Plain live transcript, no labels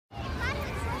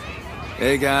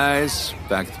Hey, guys.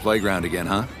 Back at the playground again,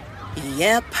 huh?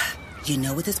 Yep. You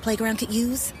know what this playground could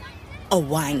use? A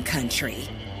wine country.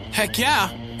 Heck yeah,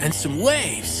 and some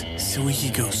waves, so we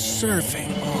could go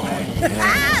surfing. Oh,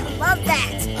 yeah. Love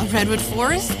that. A redwood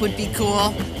forest would be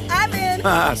cool. I'm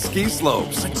in. Ski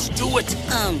slopes. Let's do it.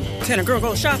 Can a girl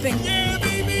go shopping? Yeah,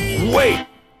 baby. Wait!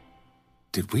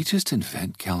 Did we just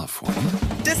invent California?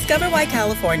 Discover why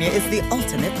California is the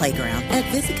ultimate playground at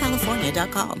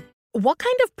visitcalifornia.com. What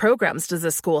kind of programs does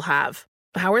this school have?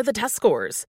 How are the test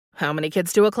scores? How many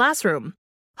kids do a classroom?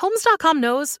 Homes.com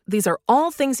knows these are all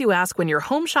things you ask when you're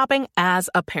home shopping as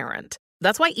a parent.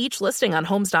 That's why each listing on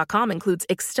Homes.com includes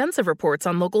extensive reports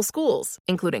on local schools,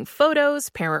 including photos,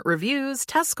 parent reviews,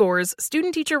 test scores,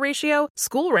 student-teacher ratio,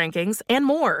 school rankings, and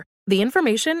more. The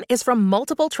information is from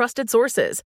multiple trusted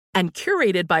sources and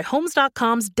curated by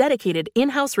Homes.com's dedicated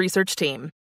in-house research team.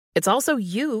 It's also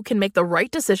you can make the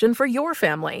right decision for your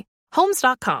family.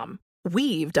 Homes.com.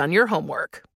 We've done your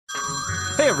homework.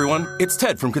 Hey everyone, it's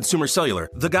Ted from Consumer Cellular,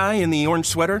 the guy in the orange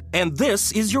sweater, and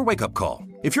this is your wake-up call.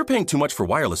 If you're paying too much for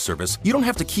wireless service, you don't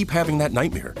have to keep having that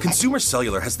nightmare. Consumer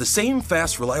Cellular has the same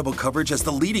fast, reliable coverage as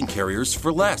the leading carriers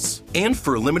for less. And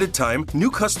for a limited time, new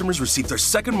customers receive their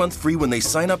second month free when they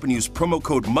sign up and use promo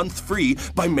code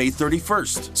MONTHFREE by May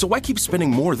 31st. So why keep spending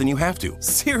more than you have to?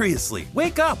 Seriously,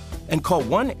 wake up and call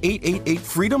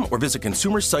 1-888-FREEDOM or visit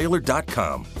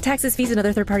consumercellular.com. Taxes, fees, and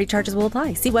other third-party charges will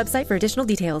apply. See website for additional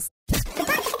details.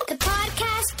 The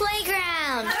Podcast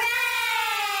Playground. Hooray!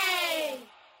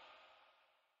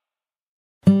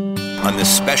 On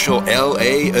this special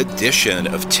LA edition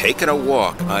of Takin' a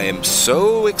Walk, I am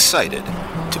so excited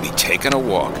to be taking a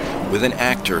walk with an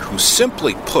actor who,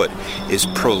 simply put, is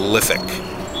prolific.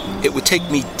 It would take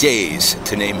me days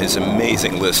to name his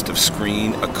amazing list of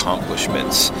screen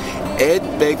accomplishments. Ed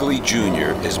Begley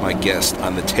Jr. is my guest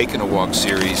on the Takin' a Walk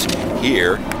series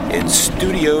here in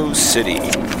Studio City.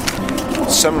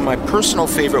 Some of my personal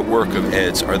favorite work of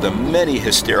Ed's are the many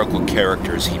hysterical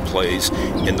characters he plays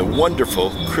in the wonderful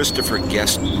Christopher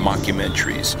Guest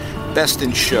mockumentaries, Best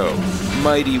in Show,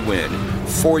 Mighty Win,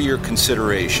 For Your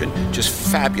Consideration, just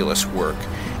fabulous work.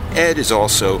 Ed is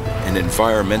also an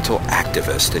environmental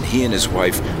activist, and he and his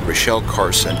wife, Rochelle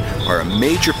Carson, are a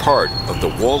major part of the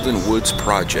Walden Woods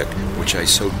Project, which I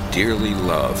so dearly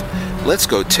love. Let's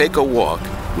go take a walk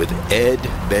with Ed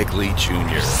Begley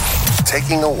Jr.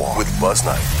 Taking a Walk with Buzz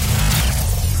Knight.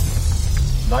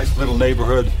 Nice little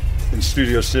neighborhood in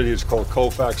Studio City. It's called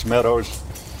Colfax Meadows,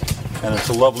 and it's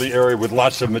a lovely area with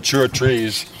lots of mature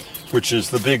trees, which is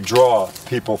the big draw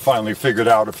people finally figured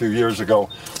out a few years ago.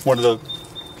 One of the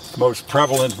most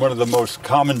prevalent, one of the most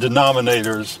common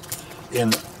denominators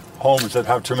in homes that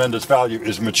have tremendous value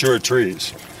is mature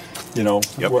trees. You know,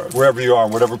 wherever you are,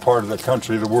 in whatever part of the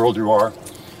country, the world you are.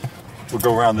 We'll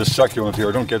go around this succulent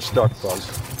here. Don't get stuck,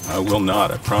 Buzz. I will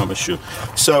not, I promise you.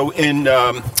 So in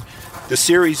the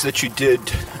series that you did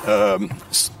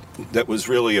that was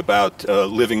really about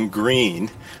living green,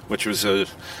 which was a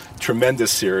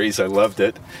tremendous series. I loved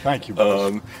it. Thank you,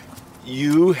 Buzz.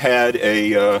 You had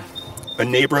a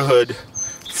neighborhood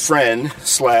friend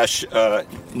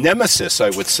 / nemesis, I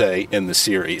would say, in the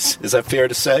series. Is that fair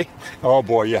to say? Oh,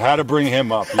 boy, you had to bring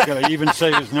him up. You're going to even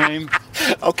say his name?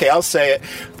 Okay, I'll say it.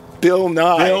 Bill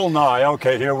Nye. Bill Nye.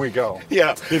 Okay, here we go.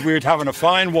 Yeah. We were having a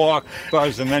fine walk,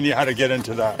 Buzz, and then you had to get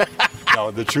into that. No,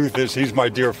 the truth is, he's my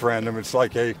dear friend, and it's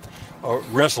like a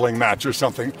wrestling match or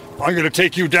something. I'm going to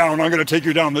take you down. I'm going to take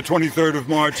you down the 23rd of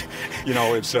March. You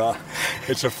know, it's a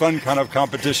fun kind of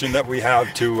competition that we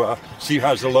have to see who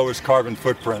has the lowest carbon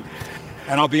footprint.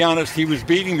 And I'll be honest, he was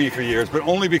beating me for years, but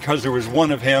only because there was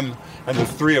one of him and the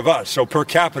three of us. So per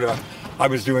capita, I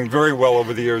was doing very well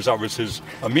over the years. I was his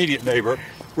immediate neighbor.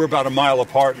 We're about a mile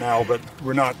apart now, but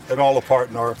we're not at all apart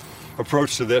in our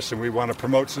approach to this, and we want to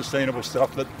promote sustainable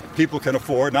stuff that people can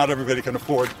afford. Not everybody can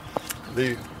afford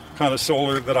the kind of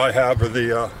solar that I have, or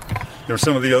the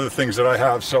some of the other things that I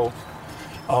have. So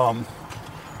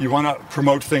you want to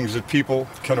promote things that people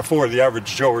can afford, the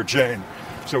average Joe or Jane.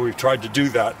 So we've tried to do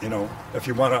that. You know, if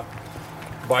you want to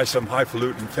buy some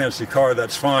highfalutin fancy car,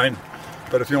 that's fine.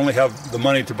 But if you only have the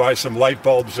money to buy some light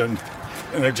bulbs and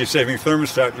energy-saving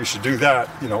thermostat, you should do that.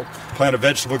 You know, plant a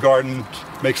vegetable garden,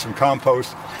 make some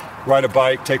compost, ride a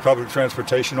bike, take public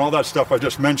transportation. All that stuff I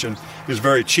just mentioned is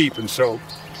very cheap, and so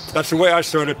that's the way I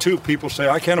started too. People say,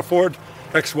 I can't afford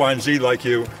X, Y, and Z like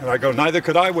you. And I go, neither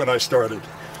could I when I started.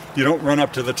 You don't run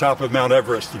up to the top of Mount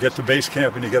Everest. You get to base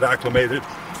camp and you get acclimated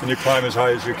and you climb as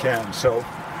high as you can. So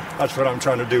that's what I'm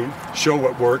trying to do, show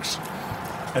what works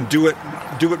and do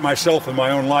it myself in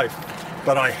my own life.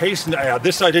 But I hasten to add,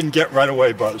 this I didn't get right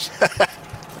away, Buzz.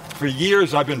 For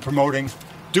years I've been promoting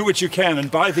do what you can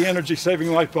and buy the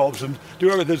energy-saving light bulbs and do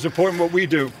everything. It's important what we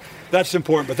do. That's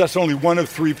important, but that's only one of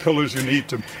 3 pillars you need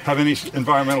to have any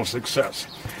environmental success.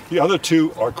 The other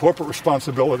 2 are corporate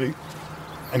responsibility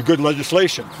and good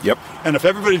legislation. Yep. And if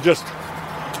everybody's just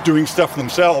doing stuff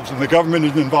themselves and the government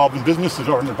isn't involved and businesses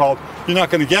aren't involved, you're not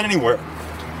going to get anywhere.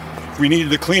 We needed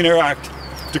the Clean Air Act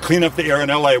to clean up the air in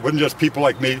LA. It wasn't just people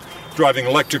like me driving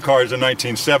electric cars in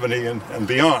 1970 and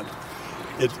beyond.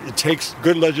 It takes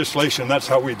good legislation, that's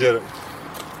how we did it.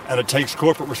 And it takes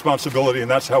corporate responsibility,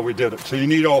 and that's how we did it. So you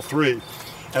need all 3.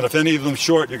 And if any of them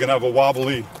short, you're going to have a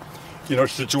wobbly,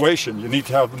 situation. You need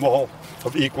to have them all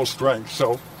of equal strength.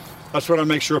 So that's what I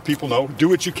make sure people know. Do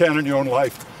what you can in your own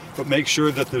life, but make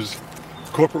sure that there's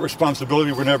corporate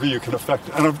responsibility whenever you can affect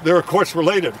it. And they're, of course,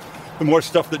 related. The more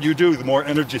stuff that you do, the more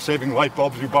energy-saving light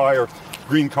bulbs you buy or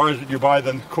green cars that you buy,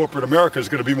 then corporate America is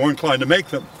going to be more inclined to make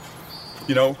them.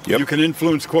 You can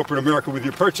influence corporate America with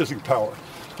your purchasing power.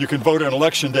 You can vote on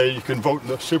election day, you can vote in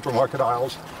the supermarket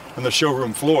aisles and the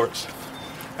showroom floors.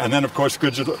 And then, of course,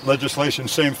 good legislation,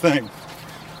 same thing.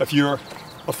 If you're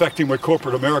affecting what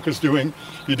corporate America's doing,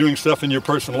 you're doing stuff in your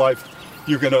personal life,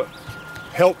 you're going to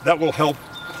help, that will help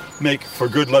make for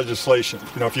good legislation.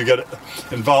 If you get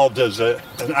involved as an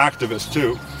activist,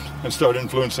 too, and start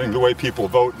influencing the way people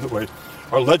vote and the way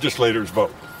our legislators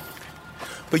vote.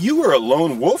 But you were a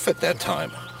lone wolf at that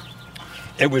time.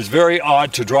 It was very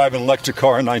odd to drive an electric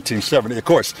car in 1970. Of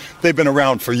course, they've been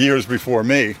around for years before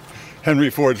me. Henry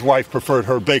Ford's wife preferred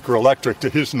her Baker Electric to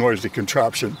his noisy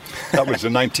contraption. That was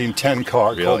a 1910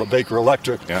 car called a Baker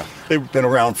Electric. Yeah. They've been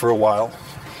around for a while.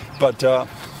 But,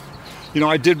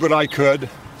 I did what I could,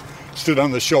 stood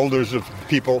on the shoulders of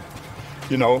people,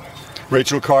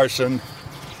 Rachel Carson,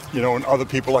 and other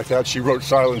people like that. She wrote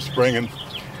Silent Spring, and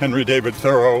Henry David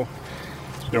Thoreau.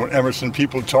 Emerson,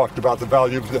 people talked about the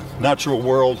value of the natural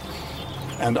world,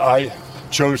 and I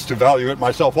chose to value it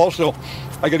myself. Also,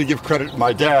 I got to give credit to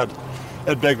my dad,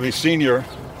 Ed Begley Sr.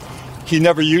 He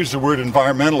never used the word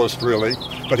environmentalist, really,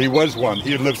 but he was one.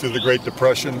 He had lived through the Great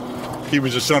Depression. He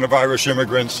was the son of Irish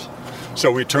immigrants. So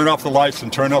we turn off the lights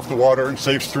and turn off the water and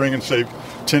save string and save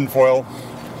tinfoil.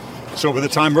 So by the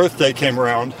time Earth Day came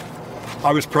around,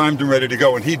 I was primed and ready to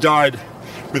go, and he died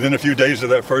within a few days of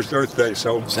that first Earth Day.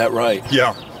 So is that right?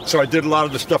 Yeah. So I did a lot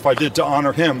of the stuff I did to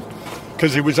honor him,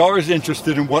 because he was always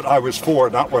interested in what I was for,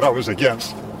 not what I was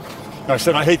against. And I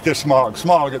said, I hate this smog.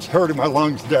 Smog, it's hurting my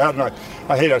lungs, Dad, and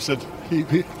I hate it. I said,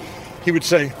 he would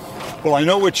say, well, I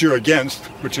know what you're against,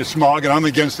 which is smog, and I'm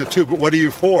against it too, but what are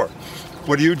you for?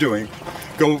 What are you doing?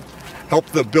 Go help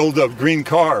build a green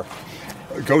car.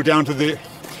 Go down to the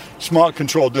smog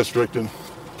control district and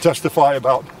testify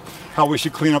about how we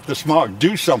should clean up the smog.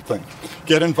 Do something.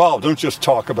 Get involved. Don't just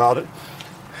talk about it.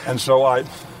 And so I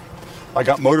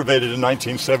got motivated in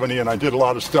 1970, and I did a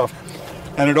lot of stuff.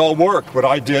 And it all worked. What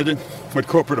I did, what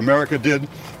corporate America did,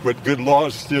 what good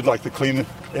laws did, like the Clean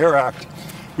Air Act.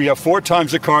 We have 4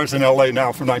 times the cars in LA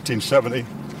now from 1970.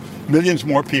 Millions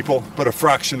more people, but a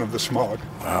fraction of the smog.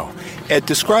 Wow. Ed,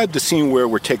 describe the scene where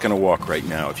we're taking a walk right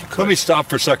now, if you could. Let me stop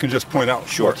for a second, just point out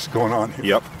what's going on here.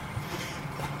 Yep.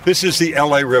 This is the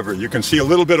LA River. You can see a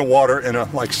little bit of water in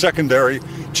a secondary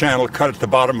channel cut at the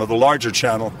bottom of the larger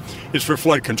channel. It's for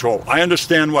flood control. I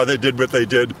understand why they did what they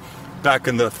did back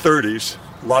in the 30s.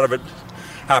 A lot of it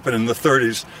happened in the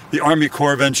 30s. The Army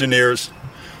Corps of Engineers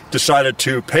decided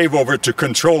to pave over it to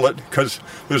control it, because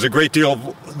there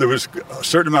was a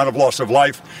certain amount of loss of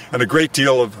life and a great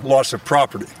deal of loss of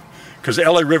property. Because the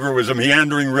LA River was a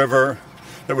meandering river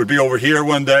that would be over here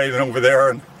one day, then over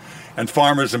there, and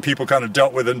farmers and people kind of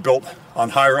dealt with it and built on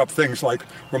higher up things, like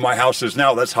where my house is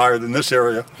now. That's higher than this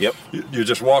area. Yep. You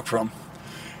just walk from.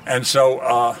 And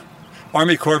so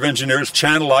Army Corps of Engineers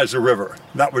channelized the river.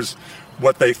 That was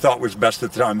what they thought was best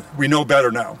at the time. We know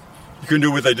better now. You can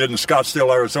do what they did in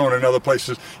Scottsdale, Arizona, and other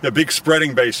places. You have big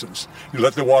spreading basins. You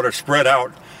let the water spread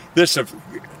out.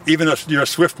 Even if you're a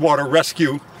swiftwater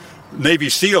rescue Navy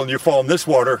SEAL and you fall in this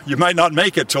water, you might not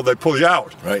make it till they pull you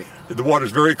out. Right. The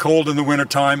water's very cold in the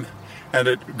wintertime, and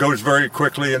it goes very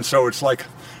quickly, and so it's like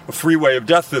a freeway of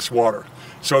death, this water.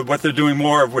 So what they're doing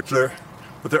more of, what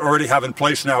they already have in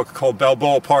place now, called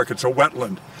Balboa Park, it's a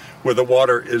wetland where the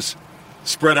water is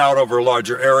spread out over a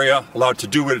larger area, allowed to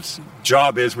do what its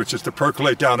job is, which is to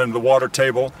percolate down into the water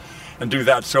table and do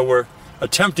that. So we're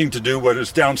attempting to do what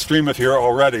is downstream of here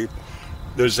already.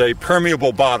 There's a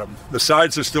permeable bottom. The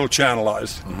sides are still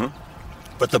channelized,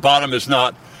 but the bottom is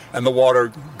not, and the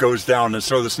water goes down, and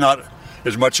so there's not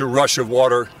as much a rush of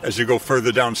water as you go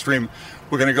further downstream.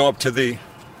 We're going to go up to the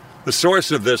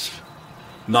source of this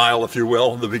Nile, if you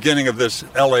will, the beginning of this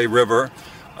LA River.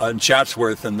 in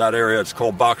Chatsworth, in that area. It's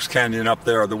called Box Canyon up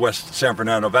there, the West San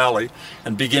Fernando Valley,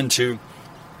 and begin to,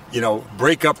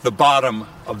 break up the bottom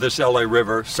of this LA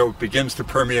River so it begins to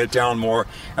permeate down more.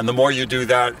 And the more you do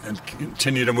that and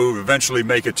continue to move, eventually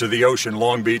make it to the ocean,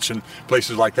 Long Beach and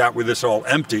places like that where this all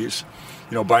empties.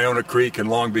 Bionda Creek and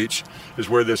Long Beach is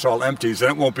where this all empties,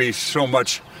 and it won't be so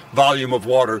much volume of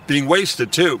water being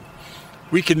wasted too.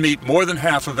 We can meet more than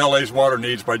half of LA's water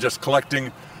needs by just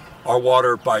collecting our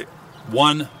water by,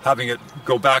 one, having it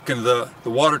go back into the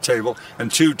water table, and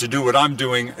two, to do what I'm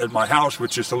doing at my house,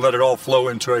 which is to let it all flow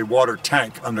into a water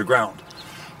tank underground.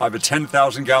 I have a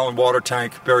 10,000-gallon water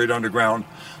tank buried underground.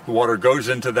 The water goes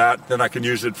into that, then I can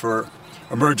use it for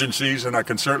emergencies, and I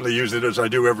can certainly use it, as I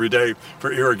do every day,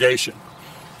 for irrigation.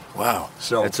 Wow,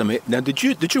 so that's amazing. Now,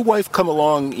 did your wife come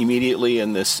along immediately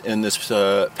in this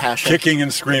passion? Kicking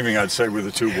and screaming, I'd say, were the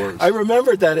two words. I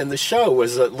remembered that in the show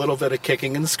was a little bit of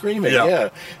kicking and screaming. Yeah.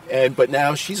 But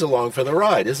now she's along for the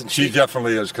ride, isn't she? She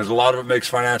definitely is, because a lot of it makes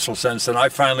financial sense, and I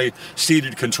finally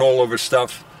ceded control over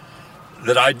stuff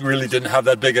that I really didn't have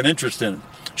that big an interest in.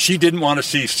 She didn't want to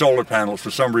see solar panels for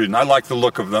some reason. I like the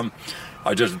look of them.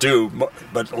 I just do,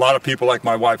 but a lot of people like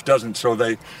my wife doesn't, so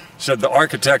they said, the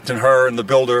architect and her and the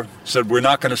builder said, we're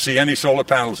not going to see any solar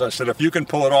panels. I said, if you can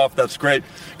pull it off, that's great,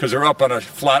 because they're up on a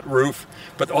flat roof.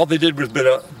 But all they did was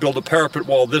build a parapet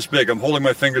wall this big. I'm holding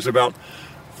my fingers about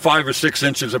 5 or 6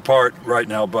 inches apart right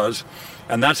now, Buzz.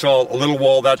 And that's all, a little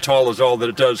wall that tall is all that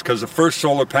it does, because the first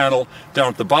solar panel down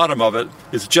at the bottom of it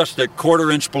is just a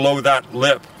 1/4 inch below that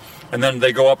lip. And then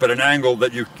they go up at an angle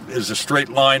that is a straight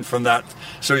line from that.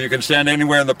 So you can stand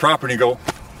anywhere in the property and go,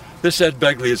 this Ed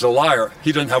Begley is a liar.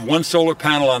 He doesn't have one solar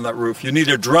panel on that roof. You need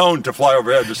a drone to fly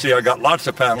overhead to see I got lots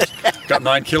of panels, got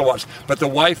 9 kilowatts. But the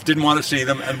wife didn't want to see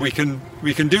them, and we can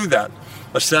do that.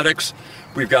 Aesthetics,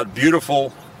 we've got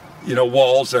beautiful,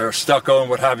 walls that are stucco and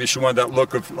what have you. She wanted that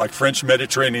look of like French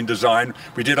Mediterranean design.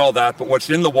 We did all that, but what's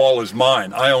in the wall is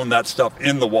mine. I own that stuff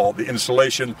in the wall, the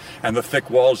insulation and the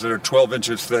thick walls that are 12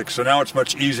 inches thick. So now it's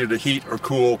much easier to heat or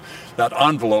cool that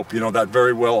envelope, that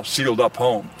very well sealed up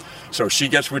home. So she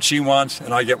gets what she wants,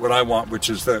 and I get what I want, which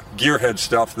is the gearhead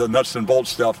stuff, the nuts and bolts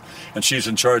stuff, and she's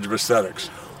in charge of aesthetics.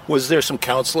 Was there some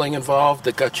counseling involved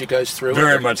that got you guys through?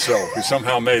 Very much so. We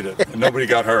somehow made it, and nobody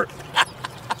got hurt.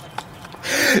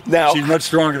 Now, she's much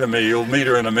stronger than me. You'll meet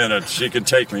her in a minute. She can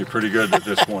take me pretty good at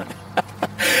this point.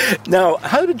 Now,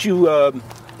 how did you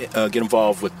get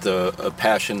involved with the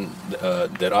passion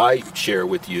that I share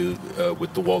with you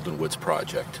with the Walden Woods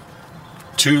Project?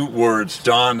 2 words,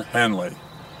 Don Henley.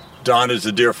 Don is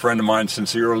a dear friend of mine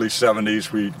since the early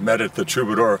 70s. We met at the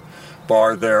Troubadour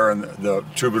Bar there and the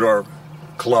Troubadour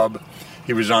Club.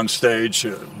 He was on stage,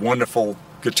 a wonderful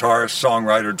guitarist,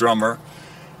 songwriter, drummer.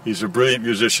 He's a brilliant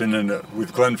musician, and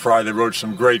with Glenn Frey, they wrote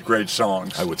some great, great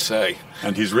songs. I would say.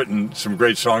 And he's written some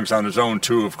great songs on his own,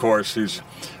 too, of course. He's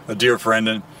a dear friend,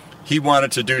 and he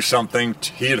wanted to do something.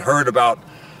 He had heard about,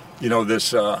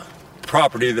 this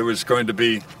property that was going to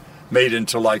be made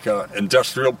into like an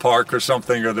industrial park or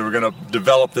something, or they were going to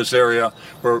develop this area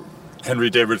where Henry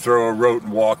David Thoreau wrote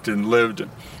and walked and lived.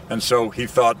 And so he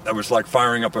thought that was like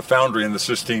firing up a foundry in the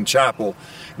Sistine Chapel.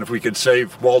 And if we could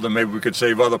save Walden, maybe we could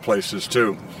save other places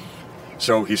too.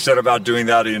 So he set about doing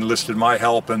that. He enlisted my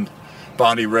help and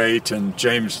Bonnie Raitt and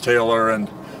James Taylor and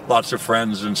lots of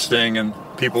friends and Sting and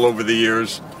people over the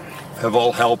years have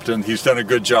all helped, and he's done a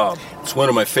good job. It's one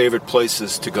of my favorite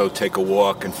places to go take a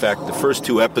walk. In fact, the first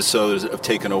 2 episodes of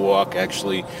Taking a Walk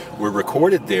actually were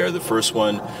recorded there. The first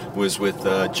one was with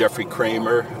Jeffrey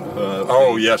Kramer.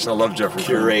 Yes, I love Jeffrey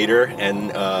curator,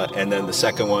 Kramer. And then the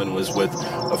second one was with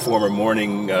a former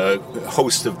morning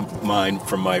host of mine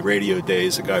from my radio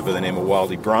days, a guy by the name of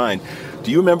Wally Brine.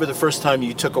 Do you remember the first time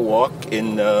you took a walk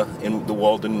in the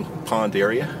Walden Pond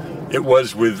area? It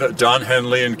was with Don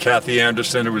Henley and Kathy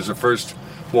Anderson. It was the first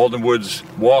Walden Woods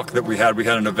walk that we had. We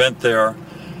had an event there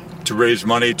to raise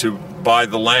money to buy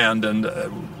the land,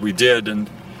 and we did. And,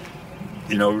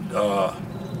 I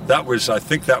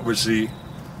think that was the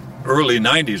early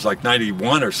 90s, like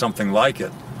 91 or something like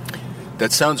it.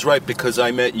 That sounds right, because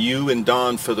I met you and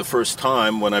Don for the first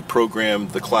time when I programmed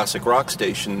the classic rock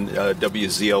station,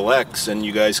 WZLX, and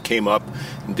you guys came up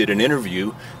and did an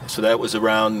interview. So that was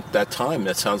around that time.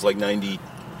 That sounds like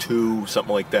 92,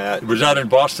 something like that. Was that in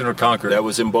Boston or Concord? That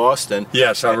was in Boston.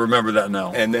 Yes, I remember that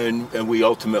now. And then we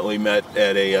ultimately met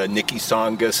at a Nicky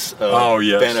Songus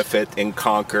benefit in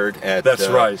Concord at That's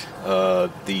right.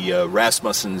 The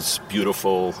Rasmussen's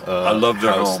beautiful I love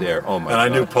their house home. There. Oh my God. And I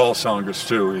knew Paul Songus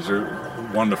too. He's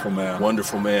a wonderful man.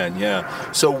 Wonderful man,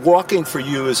 yeah. So walking for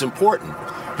you is important.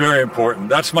 Very important.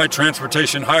 That's my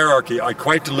transportation hierarchy. I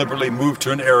quite deliberately moved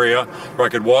to an area where I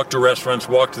could walk to restaurants,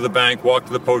 walk to the bank, walk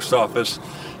to the post office.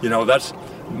 That's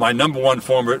my number one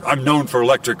form of, I'm known for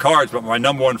electric cars, but my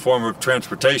number one form of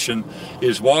transportation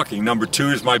is walking. Number 2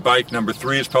 is my bike. Number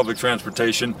 3 is public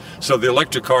transportation. So the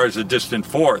electric car is a distant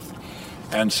fourth.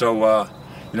 And so,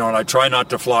 and I try not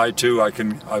to fly too.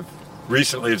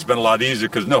 Recently it's been a lot easier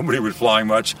because nobody was flying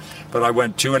much, but I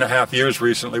went 2.5 years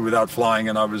recently without flying,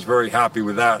 and I was very happy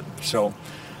with that. So.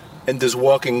 And does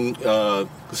walking,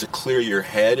 does it clear your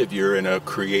head if you're in a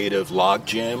creative log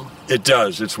jam? It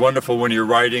does. It's wonderful when you're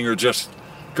writing or just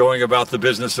going about the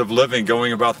business of living,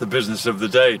 going about the business of the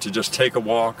day, to just take a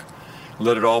walk,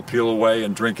 let it all peel away,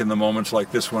 and drink in the moments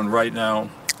like this one right now,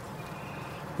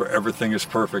 where everything is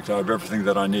perfect. I have everything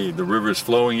that I need. The river is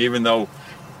flowing, even though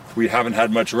we haven't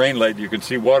had much rain lately. You can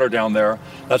see water down there.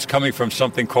 That's coming from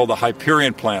something called the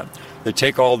Hyperion plant. They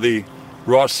take all the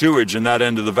raw sewage in that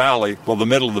end of the valley, well, the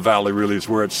middle of the valley really is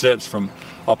where it sits, from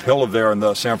uphill of there in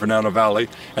the San Fernando Valley,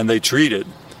 and they treat it.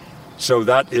 So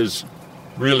that is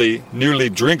really nearly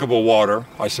drinkable water.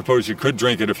 I suppose you could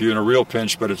drink it if you're in a real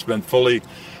pinch, but it's been fully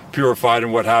purified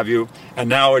and what have you. And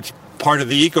now it's part of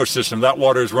the ecosystem. That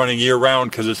water is running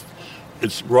year-round because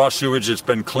it's raw sewage. It's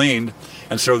been cleaned.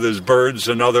 And so there's birds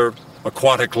and other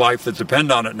aquatic life that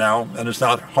depend on it now, and it's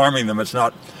not harming them. It's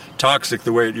not toxic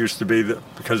the way it used to be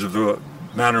because of the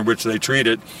manner in which they treat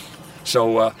it.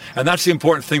 So, and that's the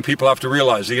important thing people have to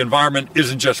realize. The environment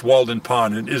isn't just Walden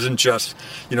Pond. It isn't just,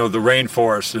 the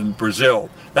rainforest in Brazil.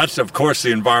 That's, of course,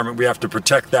 the environment. We have to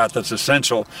protect that. That's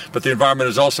essential. But the environment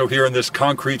is also here in this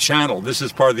concrete channel. This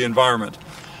is part of the environment.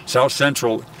 South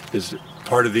Central is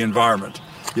part of the environment.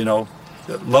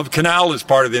 Love Canal is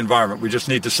part of the environment. We just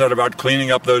need to set about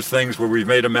cleaning up those things where we've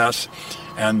made a mess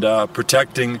and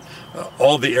protecting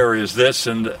all the areas. This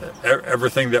and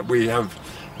everything that we have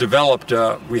developed,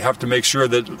 we have to make sure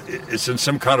that it's in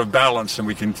some kind of balance and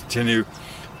we can continue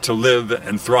to live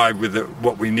and thrive with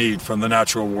what we need from the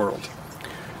natural world.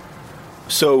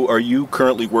 So are you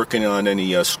currently working on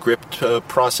any script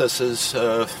processes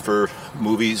for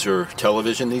movies or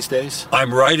television these days?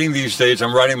 I'm writing these days.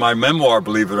 I'm writing my memoir,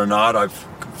 believe it or not. I've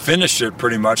finished it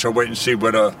pretty much. I'll wait and see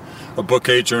what a book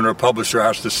agent or a publisher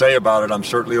has to say about it. I'm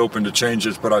certainly open to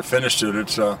changes, but I finished it.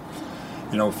 It's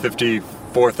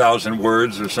 54,000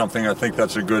 words or something. I think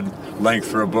that's a good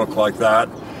length for a book like that.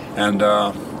 And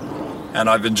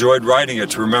I've enjoyed writing it.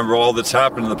 To remember all that's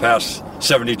happened in the past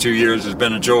 72 years has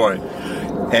been a joy.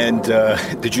 And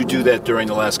did you do that during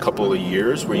the last couple of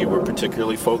years where you were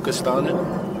particularly focused on it?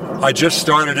 I just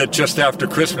started it just after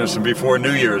Christmas and before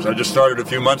New Year's. I just started a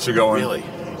few months ago. Really?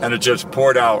 And it just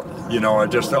poured out.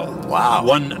 Wow.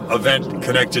 One event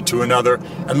connected to another.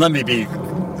 And let me be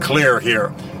clear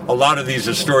here. A lot of these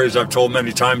are stories I've told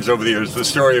many times over the years. The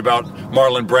story about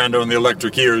Marlon Brando and the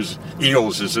electric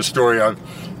eels is a story I've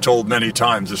told many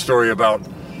times. The story about,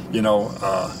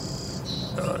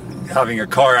 having a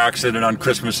car accident on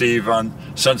Christmas Eve on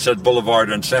Sunset Boulevard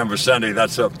in San Vicente.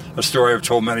 That's a story I've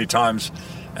told many times.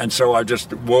 And so I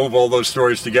just wove all those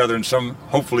stories together in some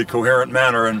hopefully coherent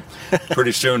manner, and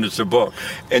pretty soon it's a book.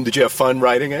 And did you have fun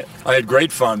writing it? I had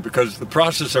great fun, because the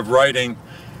process of writing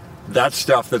that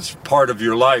stuff that's part of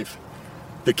your life,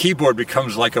 the keyboard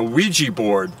becomes like a Ouija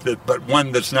board, but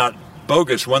one that's not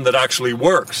bogus, one that actually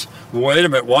works. Wait a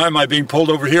minute, why am I being pulled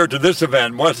over here to this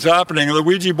event? What's happening? The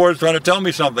Ouija board is trying to tell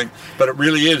me something. But it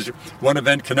really is. One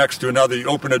event connects to another. You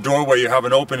open a doorway you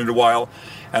haven't opened in a while,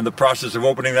 and the process of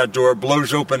opening that door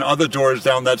blows open other doors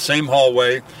down that same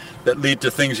hallway that lead to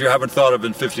things you haven't thought of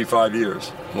in 55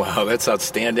 years. Wow, that's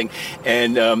outstanding.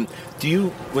 And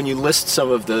when you list some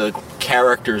of the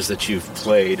characters that you've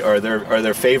played, are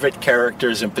there favorite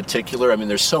characters in particular? I mean,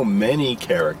 there's so many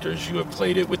characters you have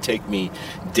played, it would take me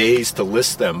days to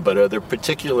list them, but are there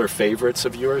particular favorites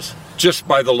of yours? Just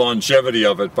by the longevity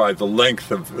of it, by the length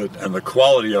of it, and the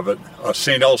quality of it.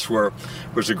 St. Elsewhere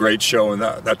was a great show, and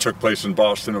that took place in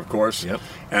Boston, of course. Yep.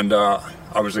 And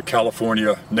I was a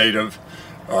California native,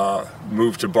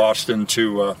 moved to Boston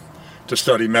to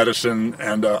study medicine,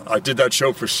 and I did that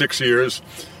show for 6 years,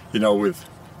 with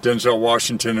Denzel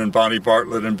Washington and Bonnie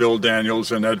Bartlett and Bill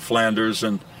Daniels and Ed Flanders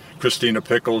and Christina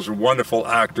Pickles, wonderful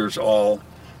actors all.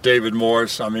 David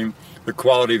Morse, I mean, the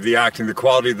quality of the acting, the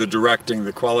quality of the directing,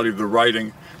 the quality of the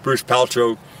writing. Bruce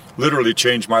Paltrow literally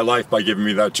changed my life by giving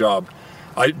me that job.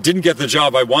 I didn't get the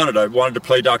job I wanted. I wanted to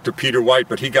play Dr. Peter White,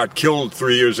 but he got killed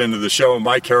 3 years into the show, and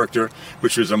my character,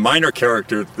 which was a minor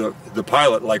character, the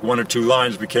pilot, like 1 or 2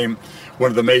 lines, became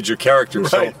one of the major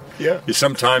characters. Right. So Yeah. It's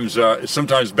sometimes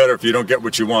better if you don't get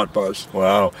what you want, Buzz.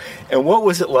 Wow. And what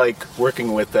was it like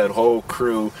working with that whole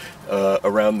crew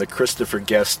around the Christopher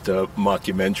Guest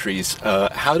mockumentaries?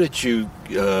 How did you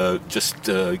just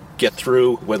get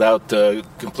through without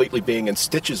completely being in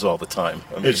stitches all the time?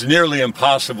 I mean, it's nearly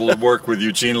impossible to work with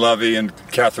Eugene Levy and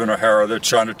Catherine O'Hara. They're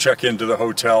trying to check into the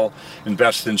hotel in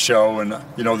Best in Show, and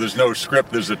there's no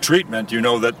script, there's a treatment. You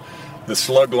know that the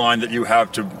slug line that you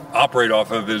have to operate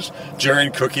off of is Jerry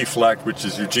and Cookie Fleck, which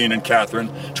is Eugene and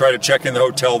Catherine. Try to check in the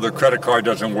hotel, their credit card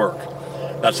doesn't work.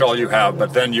 That's all you have,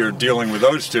 but then you're dealing with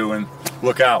those two, and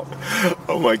look out.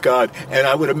 Oh my God. And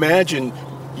I would imagine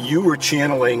you were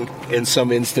channeling, in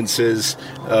some instances,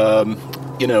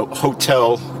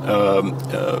 hotel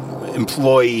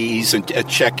employees at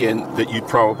check-in that you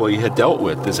probably had dealt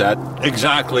with. Is that?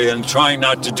 Exactly, and trying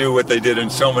not to do what they did in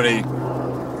so many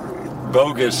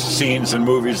bogus scenes and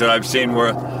movies that I've seen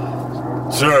where,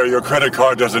 sir, your credit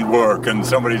card doesn't work, and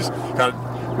somebody's kind of...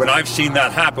 When I've seen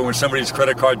that happen, when somebody's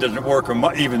credit card doesn't work,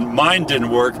 or even mine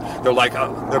didn't work, they're like,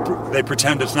 they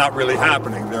pretend it's not really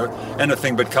happening. They're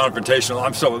anything but confrontational.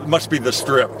 It must be the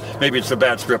strip. Maybe it's a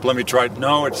bad strip. Let me try it.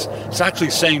 No, it's actually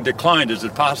saying declined. Is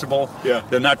it possible? Yeah.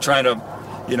 They're not trying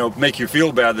to, make you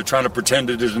feel bad. They're trying to pretend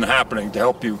it isn't happening to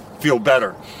help you feel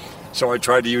better. So I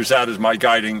tried to use that as my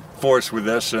guiding force with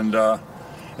this, and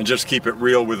just keep it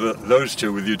real with those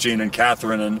two, with Eugene and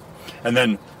Catherine, and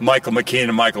then Michael McKean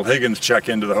and Michael Higgins check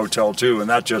into the hotel too, and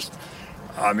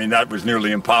that was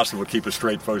nearly impossible to keep a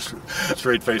straight face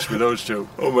with those two.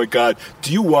 Oh my God.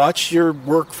 Do you watch your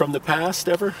work from the past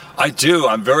ever? I do.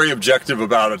 I'm very objective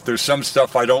about it. There's some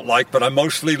stuff I don't like, but I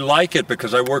mostly like it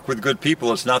because I work with good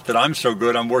people. It's not that I'm so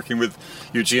good. I'm working with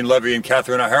Eugene Levy and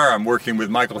Catherine O'Hara. I'm working with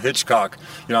Michael Hitchcock.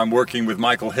 I'm working with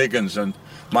Michael Higgins and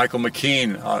Michael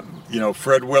McKean,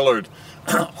 Fred Willard,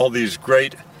 all these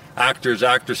great actors,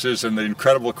 actresses, and the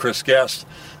incredible Chris Guest,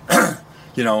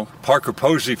 Parker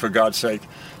Posey, for God's sake.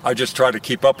 I just try to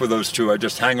keep up with those two. I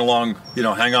just hang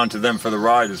on to them for the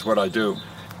ride is what I do.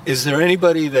 Is there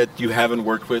anybody that you haven't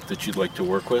worked with that you'd like to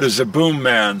work with? There's a boom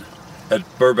man at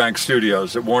Burbank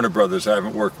Studios at Warner Brothers I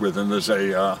haven't worked with, and there's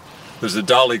a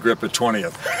dolly grip at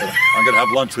 20th. I'm going to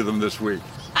have lunch with him this week.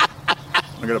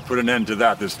 I'm going to put an end to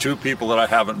that. There's two people that I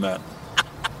haven't met.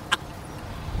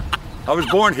 I was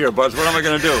born here, Buzz. What am I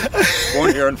going to do?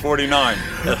 Born here in 49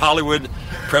 at Hollywood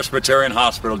Presbyterian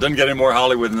Hospital. Didn't get any more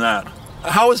Hollywood than that.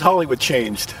 How has Hollywood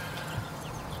changed?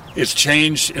 It's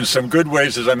changed in some good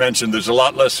ways, as I mentioned. There's a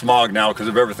lot less smog now because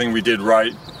of everything we did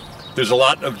right. There's a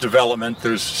lot of development.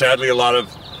 There's sadly a lot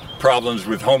of problems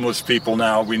with homeless people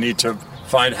now. We need to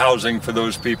find housing for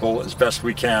those people as best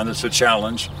we can. It's a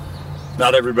challenge.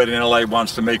 Not everybody in LA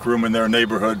wants to make room in their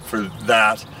neighborhood for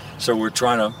that. So we're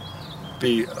trying to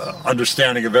be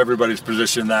understanding of everybody's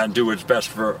position in that and do what's best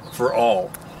for all,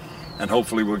 and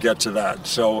hopefully we'll get to that.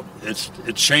 So it's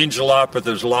changed a lot, but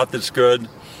there's a lot that's good.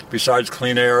 Besides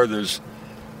clean air, there's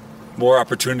more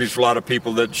opportunities for a lot of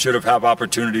people that should have had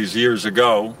opportunities years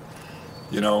ago,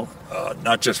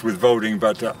 not just with voting,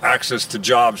 but access to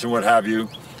jobs and what have you.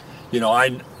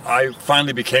 I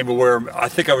finally became aware, I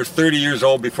think I was 30 years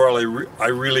old before I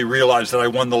really realized that I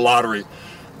won the lottery,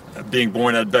 being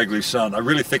born Ed Begley's son. I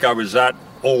really think I was that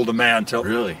old a man till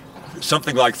really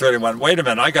something like 31. Wait a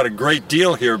minute, I got a great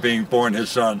deal here being born his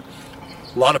son.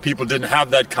 A lot of people didn't have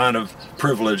that kind of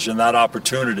privilege and that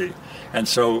opportunity. And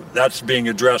so that's being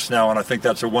addressed now, and I think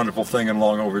that's a wonderful thing and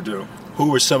long overdue.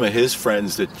 Who were some of his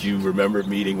friends that you remember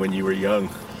meeting when you were young?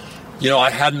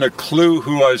 I hadn't a clue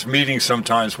who I was meeting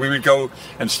sometimes. We would go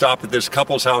and stop at this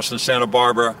couple's house in Santa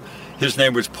Barbara. His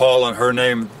name was Paul and her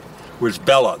name was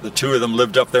Bella. The two of them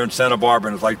lived up there in Santa Barbara,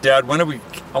 and it's like, Dad,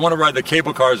 I want to ride the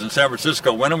cable cars in San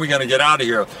Francisco. When are we going to get out of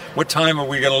here? What time are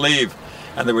we going to leave?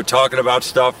 And they were talking about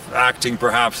stuff, acting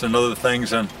perhaps, and other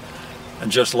things, and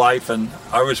just life, and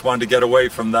I always wanted to get away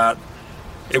from that.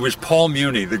 It was Paul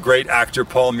Muni, the great actor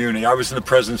Paul Muni. I was in the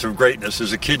presence of greatness.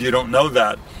 As a kid, you don't know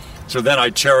that. So then I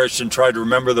cherished and tried to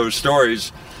remember those stories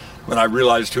when I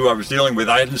realized who I was dealing with.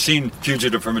 I hadn't seen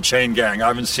Fugitive from a Chain Gang.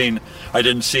 I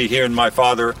didn't see Here and My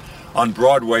Father on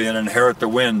Broadway and Inherit the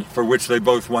Wind, for which they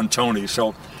both won Tony.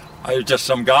 So I was just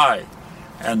some guy.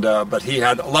 And but he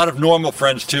had a lot of normal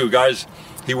friends too, guys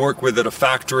he worked with at a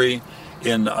factory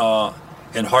in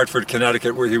Hartford,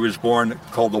 Connecticut, where he was born,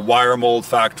 called the Wire Mold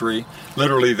Factory.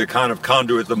 Literally the kind of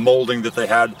conduit, the molding that they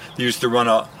had. They used to run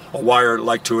a wire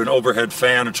like to an overhead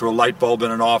fan or to a light bulb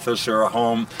in an office or a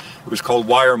home. It was called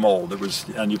wire mold.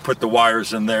 And you put the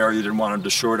wires in there. You didn't want them to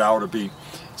short out or be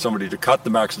somebody to cut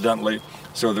them accidentally.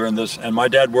 So they're in this. And my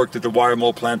dad worked at the wire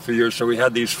mold plant for years, so he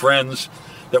had these friends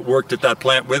that worked at that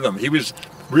plant with him.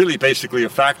 really basically a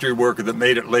factory worker that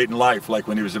made it late in life. Like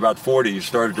when he was about 40, he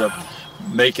started to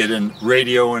make it in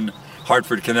radio in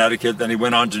Hartford, Connecticut. Then he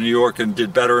went on to New York and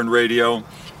did better in radio.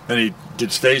 Then he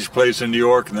did stage plays in New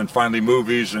York, and then finally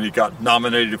movies, and he got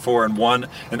nominated for and won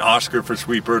an Oscar for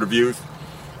Sweet Bird of Youth.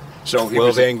 So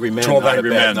 12 Angry Men, 12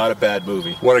 Angry Men. Not a bad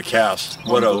movie. What a cast.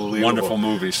 What a wonderful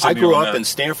movie. I grew up in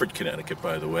Stamford, Connecticut,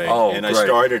 by the way. Oh, and great. I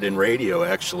started in radio,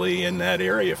 actually, in that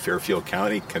area, Fairfield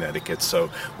County, Connecticut. So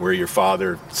where your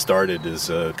father started is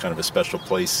kind of a special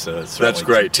place. That's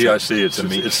great. TIC,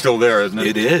 it's still there, isn't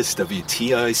it? It is.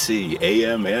 WTIC,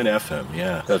 AM and FM,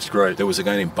 yeah. That's great. There was a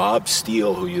guy named Bob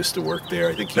Steele who used to work there.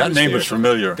 I think that name is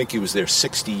familiar. I think he was there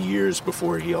 60 years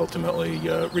before he ultimately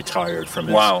retired from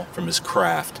his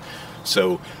craft.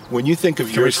 So when you think of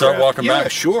your craft... Can we start walking back? Yeah,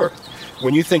 sure.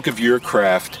 When you think of your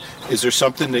craft, is there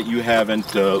something that you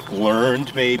haven't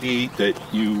learned maybe that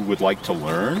you would like to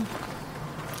learn?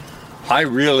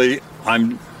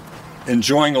 I'm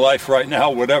enjoying life right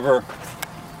now, whatever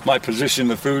my position in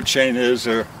the food chain is,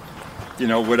 or,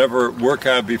 whatever work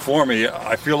I have before me.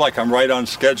 I feel like I'm right on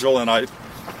schedule, and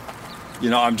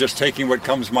I'm just taking what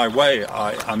comes my way.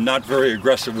 I'm not very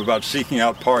aggressive about seeking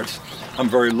out parts. I'm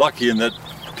very lucky in that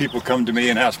people come to me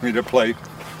and ask me to play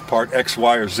part X,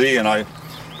 Y, or Z, and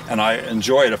I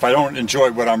enjoy it. If I don't enjoy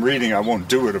what I'm reading, I won't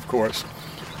do it, of course.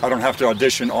 I don't have to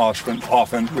audition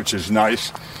often, which is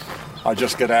nice. I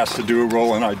just get asked to do a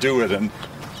role and I do it, and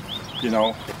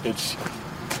it's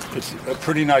a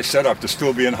pretty nice setup to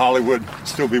still be in Hollywood,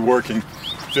 still be working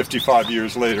 55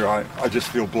 years later. I just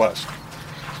feel blessed.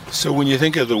 So when you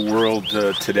think of the world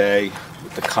today,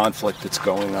 with the conflict that's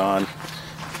going on,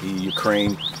 the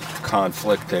Ukraine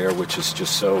conflict there, which is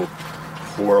just so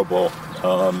horrible,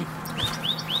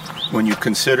 when you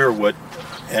consider what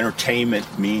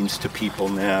entertainment means to people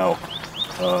now,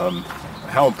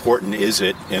 how important is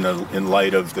it in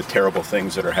light of the terrible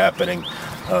things that are happening,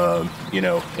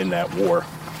 in that war?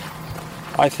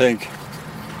 I think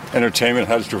entertainment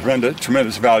has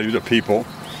tremendous value to people,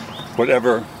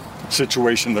 whatever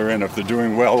situation they're in. If they're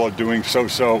doing well or doing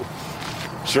so-so,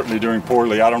 certainly doing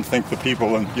poorly. I don't think the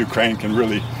people in Ukraine can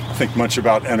really think much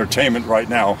about entertainment right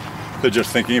now. They're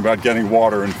just thinking about getting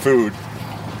water and food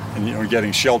and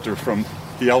getting shelter from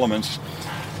the elements.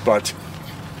 But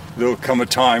there'll come a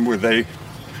time where they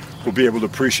will be able to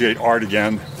appreciate art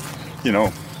again.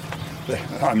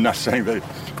 I'm not saying they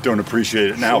don't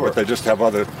appreciate it now, but they just have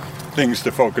other things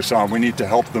to focus on. We need to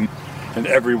help them in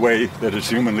every way that is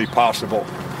humanly possible.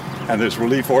 And there's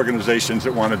relief organizations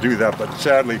that want to do that, but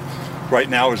sadly, right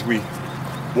now as we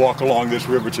walk along this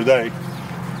river today,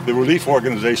 the relief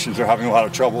organizations are having a lot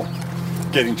of trouble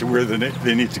getting to where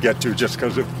they need to get to just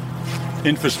because of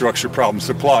infrastructure problems,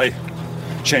 supply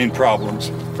chain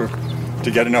problems,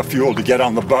 to get enough fuel to get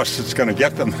on the bus that's going to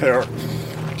get them there,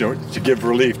 to give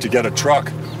relief, to get a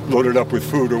truck loaded up with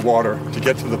food or water to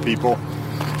get to the people.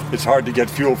 It's hard to get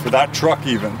fuel for that truck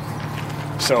even.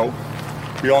 So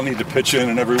we all need to pitch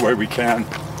in every way we can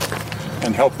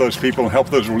and help those people and help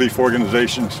those relief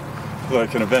organizations so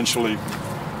that can eventually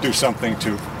do something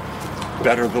to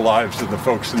better the lives of the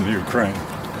folks in the Ukraine.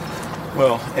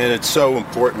 Well, and it's so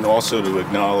important also to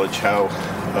acknowledge how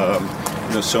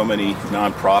so many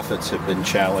nonprofits have been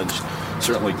challenged,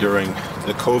 certainly during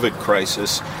the COVID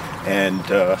crisis, and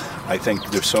I think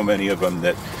there's so many of them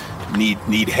that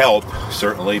need help,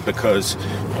 certainly, because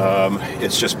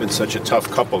it's just been such a tough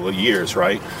couple of years,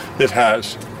 right? It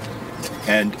has.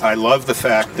 And I love the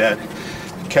fact that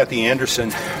Kathy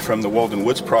Anderson from the Walden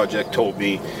Woods Project told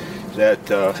me that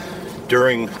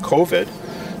during COVID,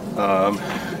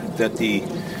 that the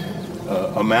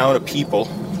amount of people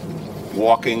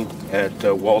walking at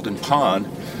Walden Pond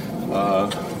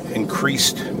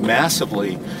increased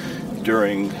massively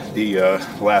during the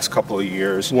last couple of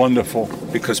years. Wonderful.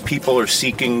 Because people are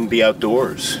seeking the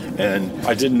outdoors. And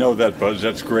I didn't know that, Buzz.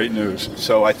 That's great news.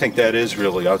 So I think that is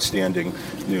really outstanding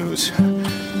news.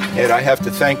 And I have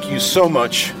to thank you so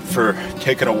much for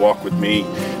taking a walk with me.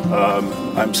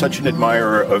 I'm such an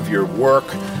admirer of your work,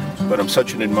 but I'm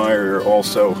such an admirer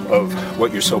also of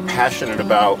what you're so passionate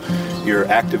about, your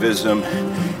activism,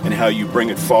 and how you bring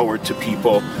it forward to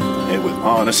people and with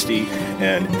honesty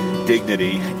and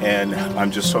dignity. And I'm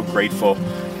just so grateful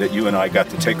that you and I got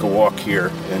to take a walk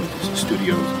here in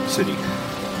Studio City.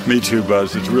 Me too,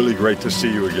 Buzz. It's really great to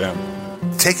see you again.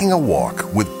 Taking a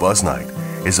Walk with Buzz Knight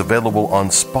is available on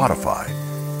Spotify,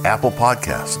 Apple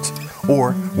Podcasts,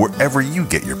 or wherever you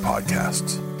get your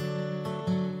podcasts.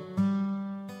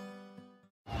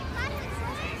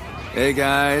 Hey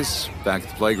guys, back at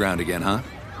the playground again, huh?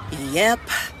 Yep.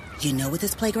 You know what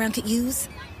this playground could use?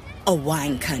 A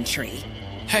wine country.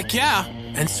 Heck yeah.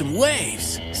 and some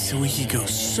waves so we could go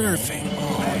surfing.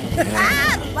 Oh,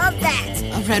 yeah. Love that.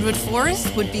 A redwood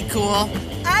forest would be cool.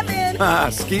 I'm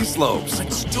in. Ski slopes.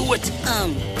 Let's do it.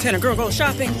 Can a girl go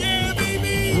shopping? Yeah,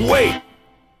 baby. Wait!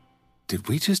 Did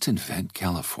we just invent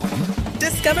California?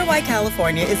 Discover why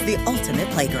California is the ultimate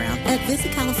playground at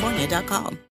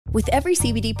visitcalifornia.com. With every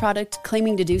CBD product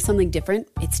claiming to do something different,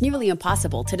 it's nearly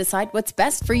impossible to decide what's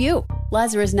best for you.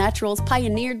 Lazarus Naturals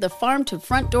pioneered the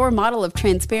farm-to-front-door model of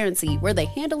transparency, where they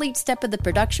handle each step of the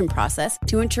production process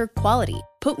to ensure quality,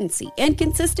 potency, and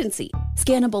consistency.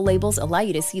 Scannable labels allow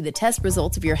you to see the test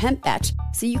results of your hemp batch,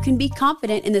 so you can be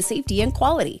confident in the safety and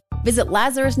quality. Visit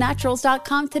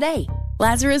LazarusNaturals.com today.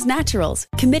 Lazarus Naturals,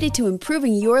 committed to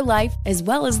improving your life as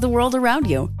well as the world around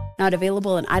you. Not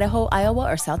available in Idaho, Iowa,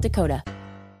 or South Dakota.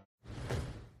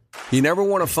 You never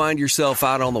want to find yourself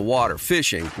out on the water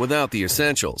fishing without the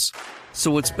essentials.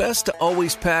 So it's best to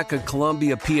always pack a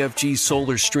Columbia PFG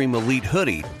Solar Stream Elite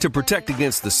hoodie to protect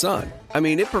against the sun. I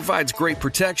mean, it provides great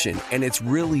protection, and it's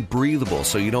really breathable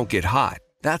so you don't get hot.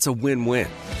 That's a win-win.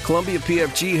 Columbia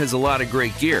PFG has a lot of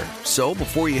great gear, so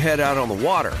before you head out on the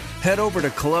water, head over to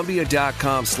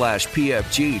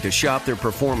Columbia.com/PFG to shop their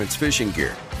performance fishing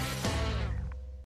gear.